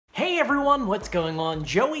everyone, what's going on?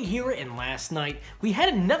 Joey here, and last night we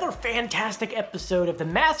had another fantastic episode of The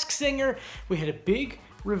Masked Singer. We had a big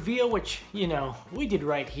reveal, which, you know, we did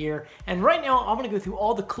right here. And right now, I'm going to go through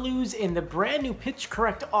all the clues in the brand new pitch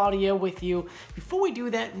correct audio with you. Before we do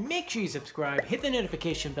that, make sure you subscribe, hit the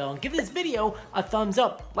notification bell, and give this video a thumbs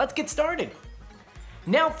up. Let's get started.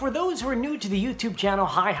 Now, for those who are new to the YouTube channel,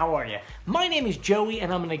 hi, how are you? My name is Joey,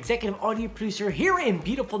 and I'm an executive audio producer here in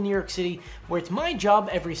beautiful New York City, where it's my job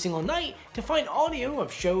every single night to find audio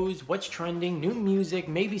of shows, what's trending, new music,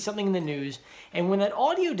 maybe something in the news. And when that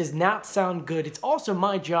audio does not sound good, it's also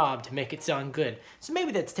my job to make it sound good. So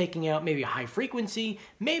maybe that's taking out maybe a high frequency,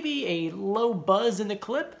 maybe a low buzz in the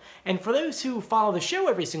clip. And for those who follow the show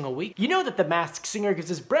every single week, you know that The Masked Singer gives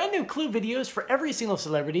us brand new clue videos for every single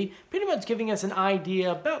celebrity, pretty much giving us an idea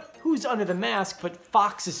about who's under the mask. But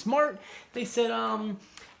Fox is smart. They said,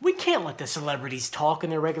 we can't let the celebrities talk in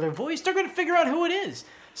their regular voice. They're going to figure out who it is.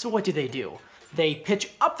 So what do? They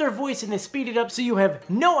pitch up their voice and they speed it up so you have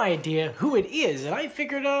no idea who it is. And I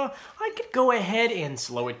figured I could go ahead and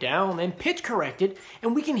slow it down and pitch correct it,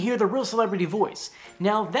 and we can hear the real celebrity voice.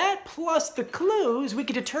 Now that plus the clues, we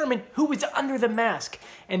can determine who is under the mask.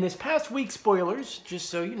 And this past week, spoilers, just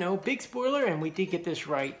so you know, big spoiler, and we did get this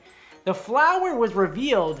right. The flower was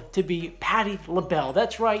revealed to be Patti LaBelle.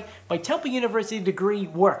 That's right, my Temple University degree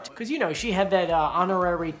worked. Because, you know, she had that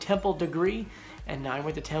honorary Temple degree, and I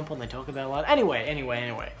went to Temple and they talk about a lot.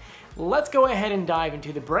 Anyway. Let's go ahead and dive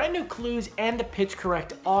into the brand new clues and the pitch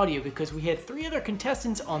correct audio, because we had 3 other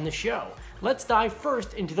contestants on the show. Let's dive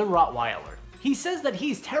first into the Rottweiler. He says that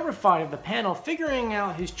he's terrified of the panel figuring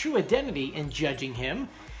out his true identity and judging him.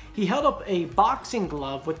 He held up a boxing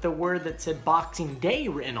glove with the word that said Boxing Day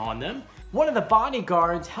written on them. One of the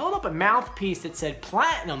bodyguards held up a mouthpiece that said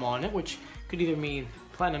Platinum on it, which could either mean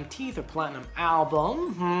Platinum Teeth or Platinum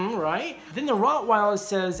Album, right? Then the Rottweiler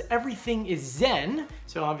says everything is Zen,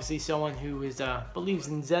 so obviously someone who is believes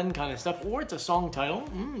in Zen kind of stuff, or it's a song title,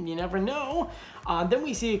 you never know. Then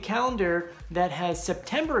we see a calendar that has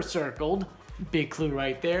September circled, big clue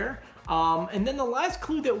right there. And then the last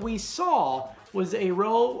clue that we saw was a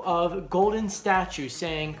row of golden statues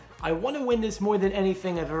saying, I want to win this more than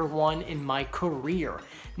anything I've ever won in my career.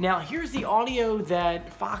 Now, here's the audio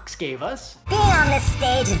that Fox gave us. Being on this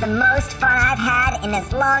stage is the most fun I've had in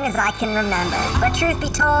as long as I can remember. But truth be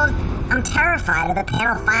told, I'm terrified of the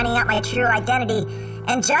panel finding out my true identity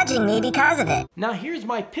and judging me because of it. Now, here's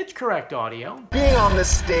my pitch correct audio. Being on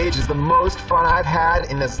this stage is the most fun I've had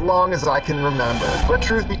in as long as I can remember. But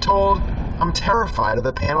truth be told, I'm terrified of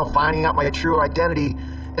the panel finding out my true identity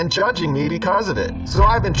and judging me because of it. So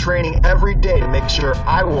I've been training every day to make sure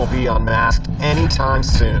I won't be unmasked anytime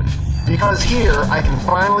soon. Because here, I can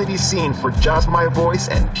finally be seen for just my voice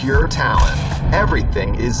and pure talent.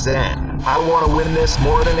 Everything is Zen. I want to win this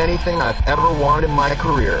more than anything I've ever wanted in my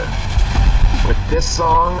career. With this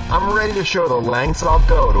song, I'm ready to show the lengths I'll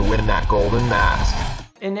go to win that golden mask.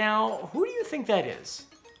 And now, who do you think that is?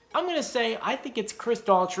 I'm going to say I think it's Chris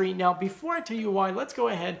Daughtry. Now, before I tell you why, let's go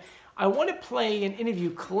ahead. I want to play an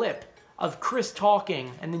interview clip of Chris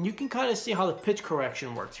talking, and then you can kind of see how the pitch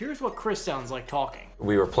correction works. Here's what Chris sounds like talking.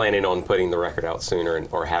 We were planning on putting the record out sooner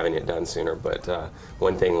or having it done sooner, but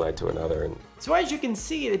one thing led to another. So as you can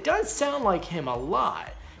see, it does sound like him a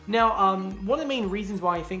lot. Now, one of the main reasons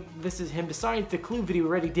why I think this is him, besides the clue video we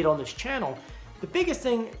already did on this channel, the biggest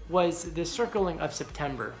thing was the circling of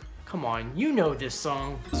September. Come on, you know this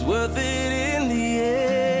song. It's worth it in the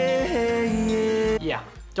end. Yeah,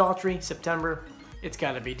 Daughtry, September, it's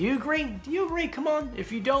gotta be. Do you agree? Do you agree? Come on.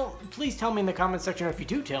 If you don't, please tell me in the comment section, or if you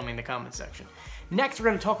do, tell me in the comment section. Next, we're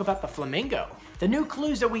gonna talk about the flamingo. The new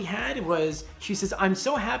clues that we had was, she says, I'm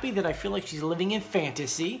so happy that I feel like she's living in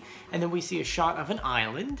fantasy. And then we see a shot of an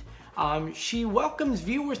island. She welcomes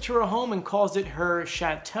viewers to her home and calls it her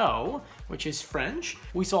chateau, which is French.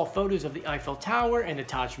 We saw photos of the Eiffel Tower and the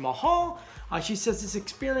Taj Mahal. She says, this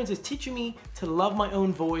experience is teaching me to love my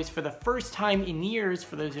own voice for the first time in years.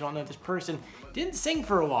 For those who don't know, this person didn't sing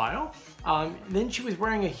for a while. Then she was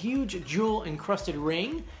wearing a huge jewel-encrusted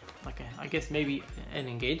ring, like I guess maybe an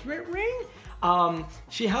engagement ring.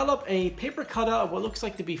 She held up a paper cutout of what looks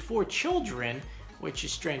like to be 4 children, which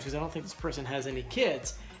is strange because I don't think this person has any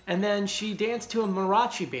kids. And then she danced to a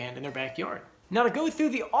mariachi band in their backyard. Now to go through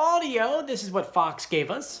the audio, this is what Fox gave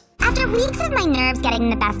us. After weeks of my nerves getting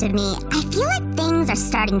the best of me, I feel like things are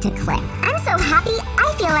starting to click. I'm so happy,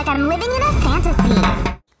 I feel like I'm living in a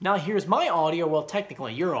fantasy. Now here's my audio, well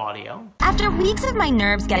technically your audio. After weeks of my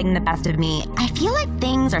nerves getting the best of me, I feel like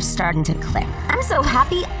things are starting to click. I'm so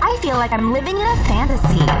happy, I feel like I'm living in a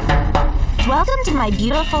fantasy. Welcome to my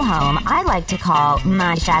beautiful home I like to call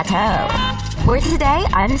my chateau. where today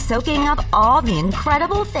I'm soaking up all the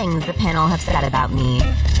incredible things the panel have said about me.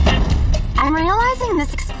 I'm realizing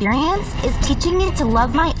this experience is teaching me to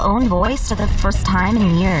love my own voice for the first time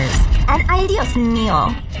in years. And ay Dios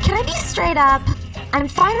mío, can I be straight up? I'm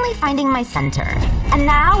finally finding my center. And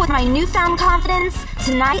now, with my newfound confidence,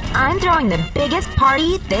 tonight I'm throwing the biggest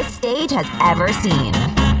party this stage has ever seen.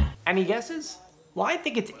 Any guesses? Well, I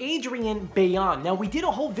think it's Adrienne Baillon. Now, we did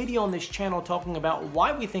a whole video on this channel talking about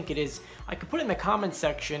why we think it is. I could put it in the comments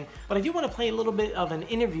section, but I do want to play a little bit of an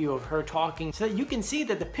interview of her talking so that you can see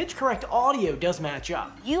that the pitch correct audio does match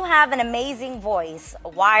up. You have an amazing voice.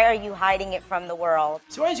 Why are you hiding it from the world?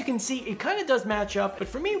 So as you can see, it kind of does match up, but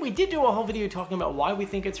for me, we did do a whole video talking about why we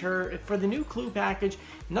think it's her. For the new Clue package,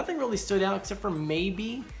 nothing really stood out except for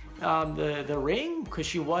maybe the ring, because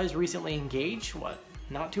she was recently engaged,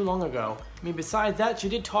 not too long ago. I mean, besides that, she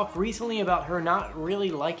did talk recently about her not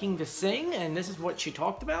really liking to sing, and this is what she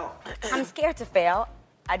talked about. I'm scared to fail.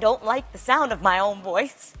 I don't like the sound of my own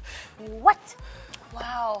voice. What?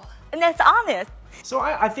 Wow. And that's honest. So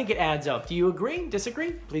I think it adds up. Do you agree?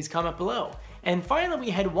 Disagree? Please comment below. And finally, we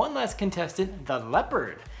had one last contestant, the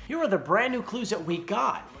Leopard. Here are the brand new clues that we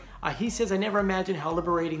got. He says, I never imagined how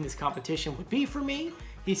liberating this competition would be for me.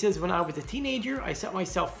 He says, when I was a teenager, I set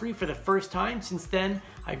myself free for the first time. Since then,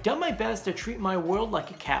 I've done my best to treat my world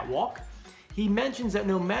like a catwalk. He mentions that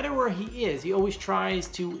no matter where he is, he always tries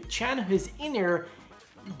to channel his inner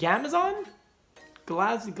Glamazon?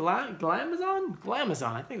 Glamazon,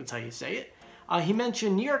 I think that's how you say it. He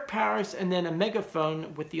mentioned New York, Paris, and then a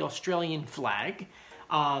megaphone with the Australian flag.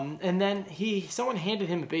 And then someone handed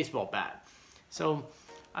him a baseball bat. So,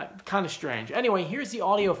 kind of strange. Anyway, here's the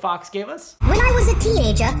audio Fox gave us. When I was a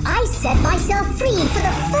teenager, I set myself free for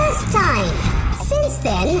the first time. Since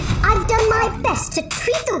then, I've done my best to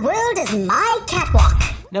treat the world as my catwalk.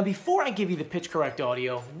 Now, before I give you the pitch correct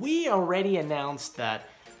audio, we already announced that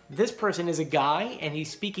this person is a guy and he's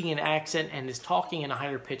speaking in accent and is talking in a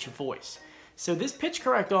higher pitched voice. So this pitch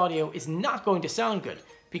correct audio is not going to sound good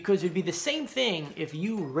because it'd be the same thing if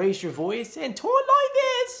you raised your voice and talked like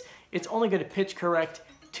this. It's only going to pitch correct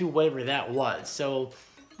to whatever that was. So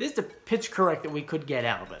this is the pitch correct that we could get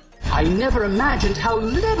out of it. I never imagined how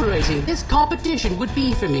liberating this competition would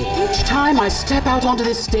be for me. Each time I step out onto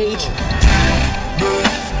this stage,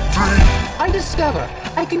 I discover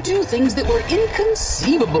I can do things that were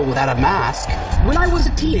inconceivable without a mask. When I was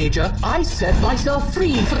a teenager, I set myself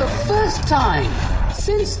free for the first time.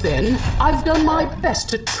 Since then, I've done my best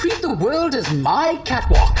to treat the world as my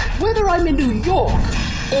catwalk. Whether I'm in New York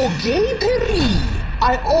or Gay Paris,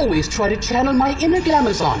 I always try to channel my inner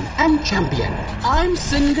Glamazon and champion. I'm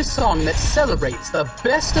singing a song that celebrates the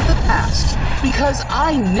best of the past because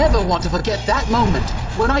I never want to forget that moment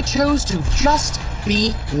when I chose to just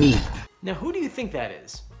be me. Now, who do you think that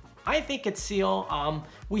is? I think it's Seal.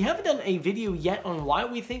 We haven't done a video yet on why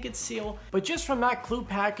we think it's Seal, but just from that Clue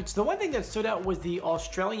package, the one thing that stood out was the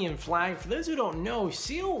Australian flag. For those who don't know,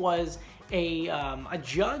 Seal was a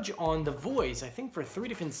judge on The Voice, I think for 3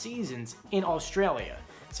 different seasons in Australia.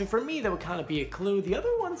 So for me, that would kind of be a clue. The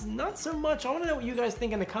other ones, not so much. I want to know what you guys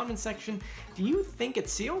think in the comment section. Do you think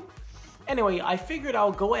it's Seal? Anyway, I figured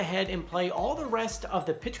I'll go ahead and play all the rest of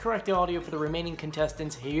the pitch correct audio for the remaining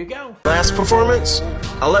contestants. Here you go. Last performance,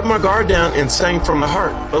 I let my guard down and sang from the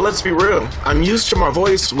heart. But let's be real, I'm used to my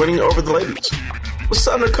voice winning over the ladies. What's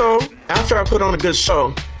up, Nicole? After I put on a good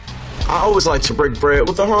show, I always like to break bread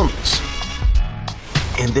with the homies.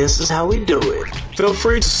 And this is how we do it. Feel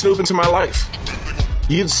free to snoop into my life.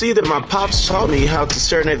 You'd see that my pops taught me how to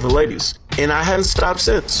serenade the ladies, and I haven't stopped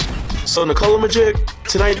since. So Nicola Majig,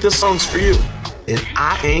 tonight this song's for you, and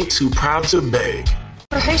I ain't too proud to beg.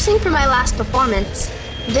 Rehearsing for my last performance,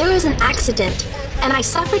 there was an accident, and I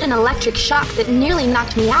suffered an electric shock that nearly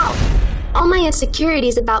knocked me out. All my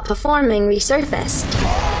insecurities about performing resurfaced.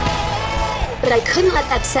 But I couldn't let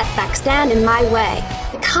that setback stand in my way.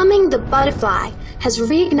 Becoming the butterfly has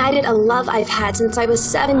reignited a love I've had since I was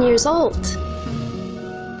 7 years old.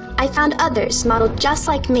 I found others modeled just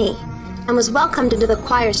like me and was welcomed into the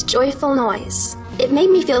choir's joyful noise. It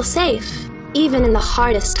made me feel safe, even in the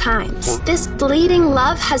hardest times. This bleeding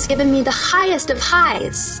love has given me the highest of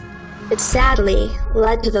highs, but sadly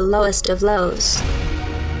led to the lowest of lows.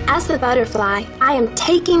 As the butterfly, I am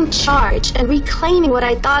taking charge and reclaiming what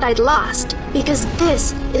I thought I'd lost, because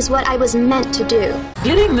this is what I was meant to do.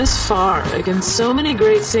 Getting this far against so many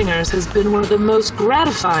great singers has been one of the most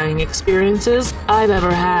gratifying experiences I've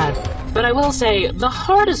ever had. But I will say, the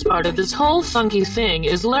hardest part of this whole funky thing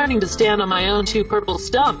is learning to stand on my own 2 purple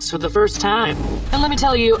stumps for the first time. And let me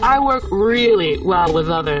tell you, I work really well with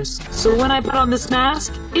others. So when I put on this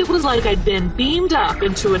mask, it was like I'd been beamed up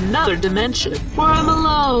into another dimension, where I'm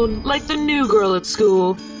alone, like the new girl at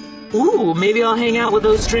school. Ooh, maybe I'll hang out with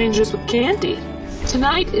those strangers with candy.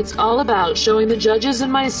 Tonight, it's all about showing the judges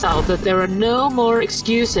and myself that there are no more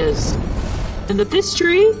excuses, and that this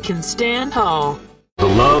tree can stand tall. The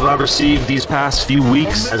love I've received these past few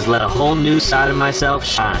weeks has let a whole new side of myself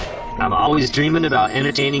shine. I'm always dreaming about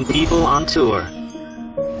entertaining people on tour.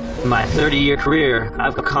 In my 30-year career,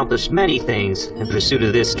 I've accomplished many things in pursuit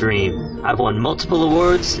of this dream. I've won multiple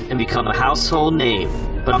awards and become a household name,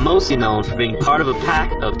 but I'm mostly known for being part of a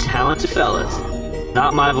pack of talented fellas,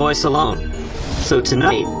 not my voice alone. So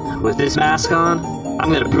tonight, with this mask on, I'm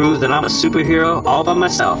going to prove that I'm a superhero all by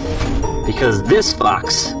myself, because this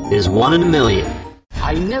fox is 1 in a million.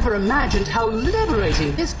 I never imagined how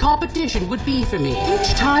liberating this competition would be for me.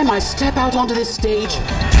 Each time I step out onto this stage,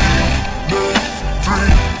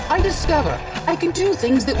 I discover I can do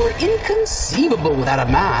things that were inconceivable without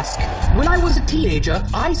a mask. When I was a teenager,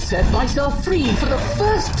 I set myself free for the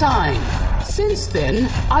first time. Since then,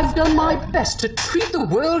 I've done my best to treat the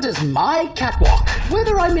world as my catwalk.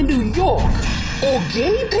 Whether I'm in New York or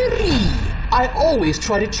Gay Paris, I always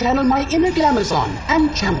try to channel my inner glamazon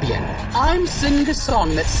and champion. I'm singing a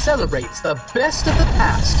song that celebrates the best of the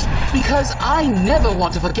past, because I never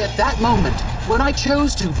want to forget that moment when I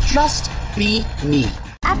chose to just be me.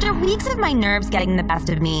 After weeks of my nerves getting the best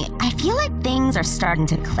of me, I feel like things are starting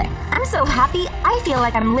to click. I'm so happy, I feel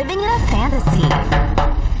like I'm living in a fantasy.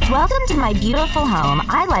 Welcome to my beautiful home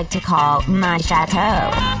I like to call my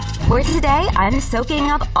chateau, where today I'm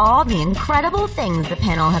soaking up all the incredible things the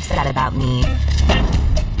panel have said about me.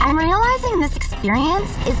 I'm realizing this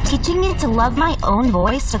experience is teaching me to love my own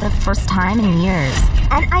voice for the first time in years.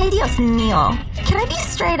 And ay Dios mío, can I be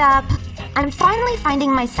straight up? I'm finally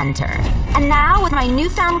finding my center. And now, with my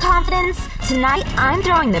newfound confidence, tonight I'm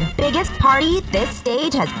throwing the biggest party this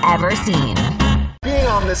stage has ever seen. Being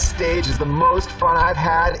on this stage is the most fun I've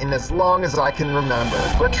had in as long as I can remember.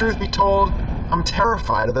 But truth be told, I'm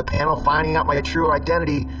terrified of the panel finding out my true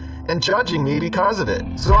identity and judging me because of it.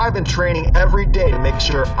 So I've been training every day to make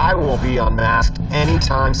sure I won't be unmasked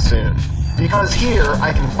anytime soon. Because here,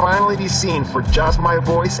 I can finally be seen for just my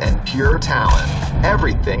voice and pure talent.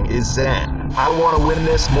 Everything is zen. I want to win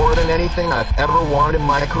this more than anything I've ever wanted in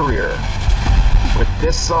my career. With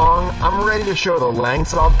this song, I'm ready to show the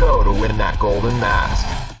lengths I'll go to win that golden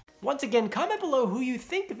mask. Once again, comment below who you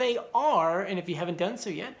think they are, and if you haven't done so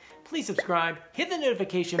yet, please subscribe, hit the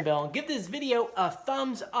notification bell, and give this video a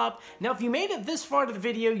thumbs up. Now, if you made it this far to the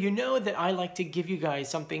video, you know that I like to give you guys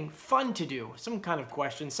something fun to do, some kind of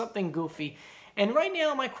question, something goofy. And right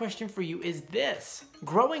now, my question for you is this.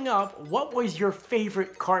 Growing up, what was your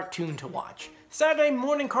favorite cartoon to watch? Saturday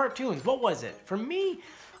morning cartoons, what was it? For me,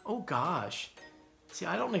 oh gosh. See,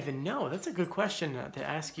 I don't even know. That's a good question to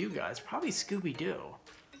ask you guys. Probably Scooby-Doo.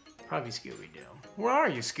 Probably Scooby-Doo. Where are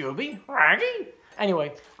you, Scooby? Raggy?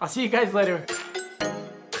 Anyway, I'll see you guys later.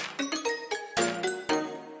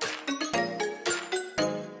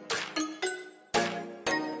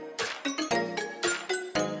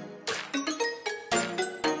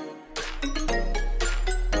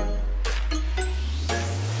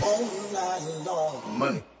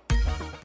 Money.